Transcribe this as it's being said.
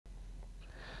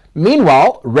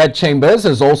Meanwhile, Red Chambers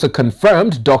has also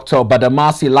confirmed Dr.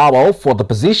 Badamasi Lawal for the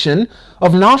position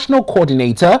of National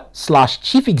Coordinator /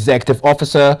 Chief Executive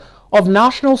Officer of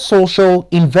National Social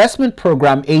Investment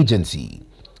Program Agency.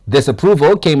 This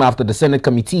approval came after the Senate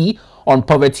Committee on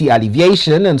Poverty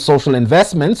Alleviation and Social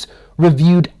Investments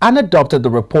reviewed and adopted the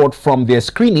report from their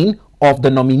screening of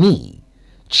the nominee.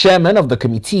 Chairman of the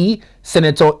committee,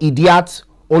 Senator Idiat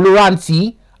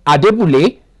Oluranti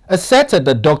Adebule, asserted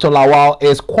that Dr. Lawal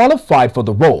is qualified for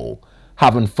the role,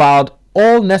 having filed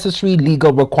all necessary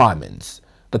legal requirements.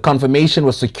 The confirmation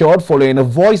was secured following a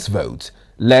voice vote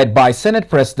led by Senate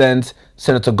President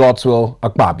Senator Godswill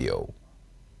Akpabio.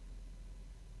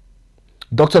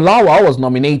 Dr. Lawal was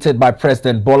nominated by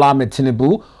President Bola Ahmed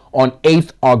Tinubu on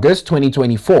 8th August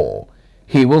 2024.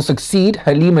 He will succeed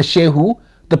Halima Shehu,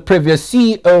 the previous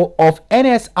CEO of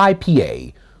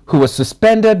NSIPA, who was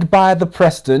suspended by the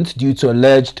president due to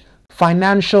alleged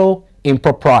financial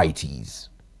improprieties.